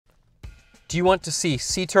Do you want to see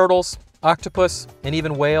sea turtles, octopus, and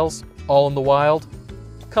even whales all in the wild?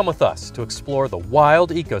 Come with us to explore the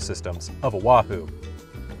wild ecosystems of Oahu.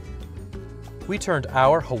 We turned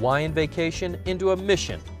our Hawaiian vacation into a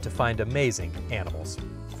mission to find amazing animals.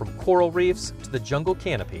 From coral reefs to the jungle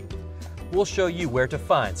canopy, we'll show you where to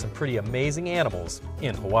find some pretty amazing animals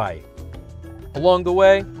in Hawaii. Along the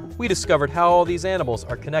way, we discovered how all these animals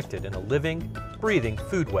are connected in a living, breathing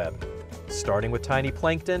food web, starting with tiny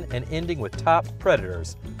plankton and ending with top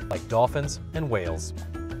predators like dolphins and whales.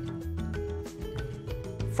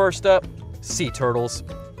 First up, sea turtles.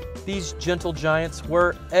 These gentle giants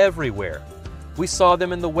were everywhere. We saw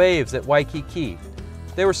them in the waves at Waikiki.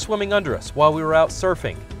 They were swimming under us while we were out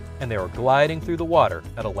surfing, and they were gliding through the water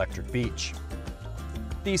at Electric Beach.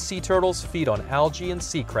 These sea turtles feed on algae and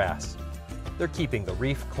seagrass. They're keeping the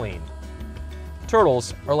reef clean.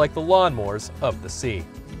 Turtles are like the lawnmowers of the sea.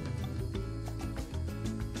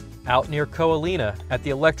 Out near Halona at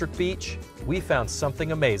the Electric Beach, we found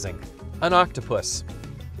something amazing, an octopus.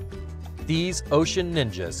 These ocean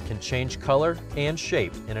ninjas can change color and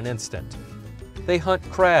shape in an instant. They hunt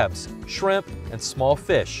crabs, shrimp, and small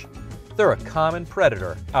fish. They're a common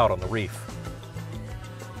predator out on the reef.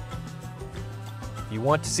 If you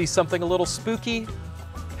want to see something a little spooky,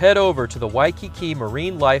 head over to the Waikiki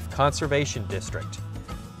Marine Life Conservation District.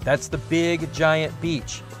 That's the big giant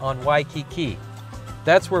beach on Waikiki.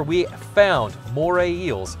 That's where we found moray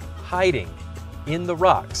eels hiding in the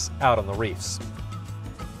rocks out on the reefs.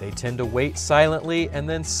 They tend to wait silently and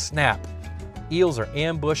then snap. Eels are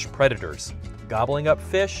ambush predators, gobbling up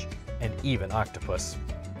fish and even octopus.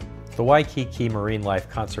 The Waikiki Marine Life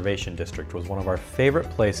Conservation District was one of our favorite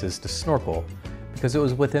places to snorkel because it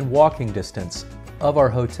was within walking distance of our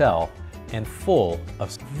hotel and full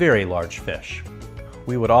of very large fish.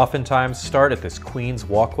 We would oftentimes start at this Queen's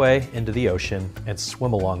Walkway into the ocean and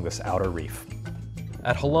swim along this outer reef.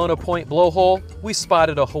 At Halona Point Blowhole, we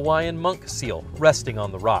spotted a Hawaiian monk seal resting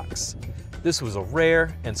on the rocks. This was a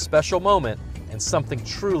rare and special moment and something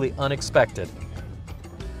truly unexpected.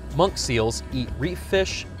 Monk seals eat reef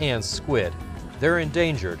fish and squid. They're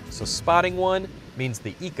endangered, so spotting one means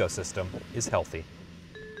the ecosystem is healthy.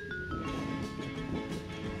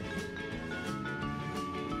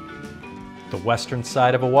 The western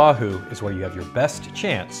side of Oahu is where you have your best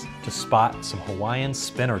chance to spot some Hawaiian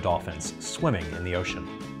spinner dolphins swimming in the ocean.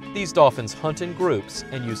 These dolphins hunt in groups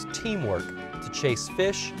and use teamwork to chase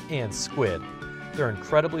fish and squid. They're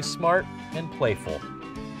incredibly smart and playful.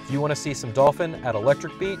 If you want to see some dolphin at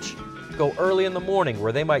Electric Beach, go early in the morning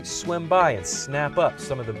where they might swim by and snap up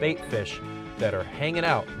some of the bait fish that are hanging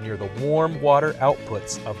out near the warm water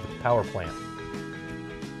outputs of the power plant.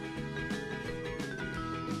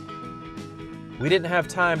 We didn't have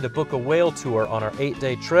time to book a whale tour on our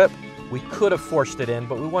 8-day trip. We could have forced it in,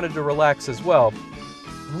 but we wanted to relax as well.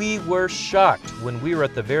 We were shocked when we were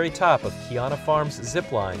at the very top of Keana Farms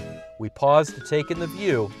Zipline. We paused to take in the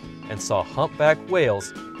view and saw humpback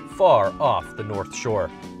whales far off the North Shore.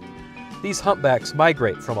 These humpbacks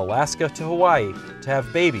migrate from Alaska to Hawaii to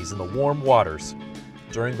have babies in the warm waters.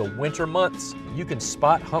 During the winter months, you can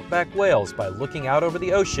spot humpback whales by looking out over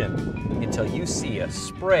the ocean until you see a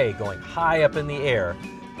spray going high up in the air,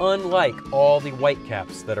 unlike all the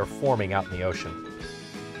whitecaps that are forming out in the ocean.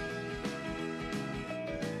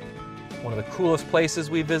 One of the coolest places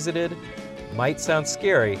we visited might sound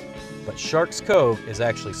scary, but Shark's Cove is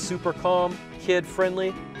actually super calm,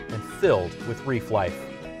 kid-friendly, and filled with reef life.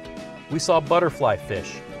 We saw butterfly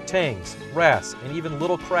fish, tangs, wrasse, and even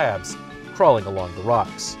little crabs crawling along the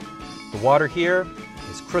rocks. The water here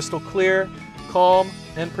is crystal clear, calm,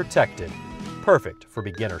 and protected, perfect for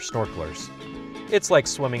beginner snorkelers. It's like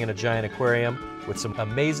swimming in a giant aquarium with some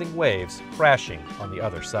amazing waves crashing on the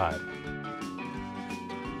other side.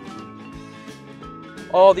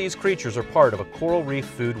 All these creatures are part of a coral reef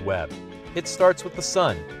food web. It starts with the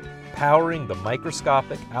sun, powering the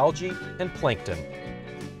microscopic algae and plankton.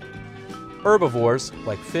 Herbivores,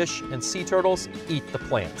 like fish and sea turtles, eat the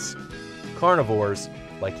plants. Carnivores,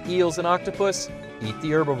 like eels and octopus, eat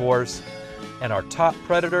the herbivores. And our top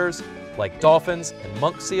predators, like dolphins and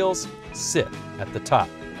monk seals, sit at the top.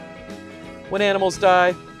 When animals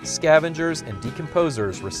die, scavengers and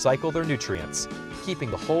decomposers recycle their nutrients, keeping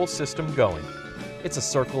the whole system going. It's a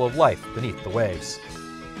circle of life beneath the waves.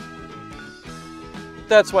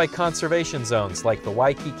 That's why conservation zones like the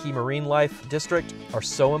Waikiki Marine Life District are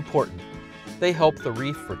so important. They help the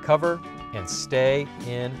reef recover and stay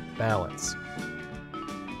in balance.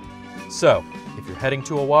 So, if you're heading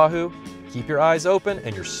to Oahu, keep your eyes open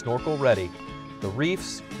and your snorkel ready. The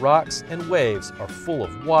reefs, rocks, and waves are full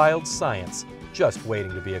of wild science just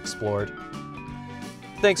waiting to be explored.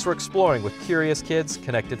 Thanks for exploring with Curious Kids,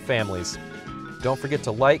 Connected Families. Don't forget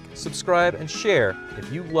to like, subscribe, and share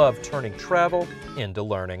if you love turning travel into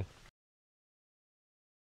learning.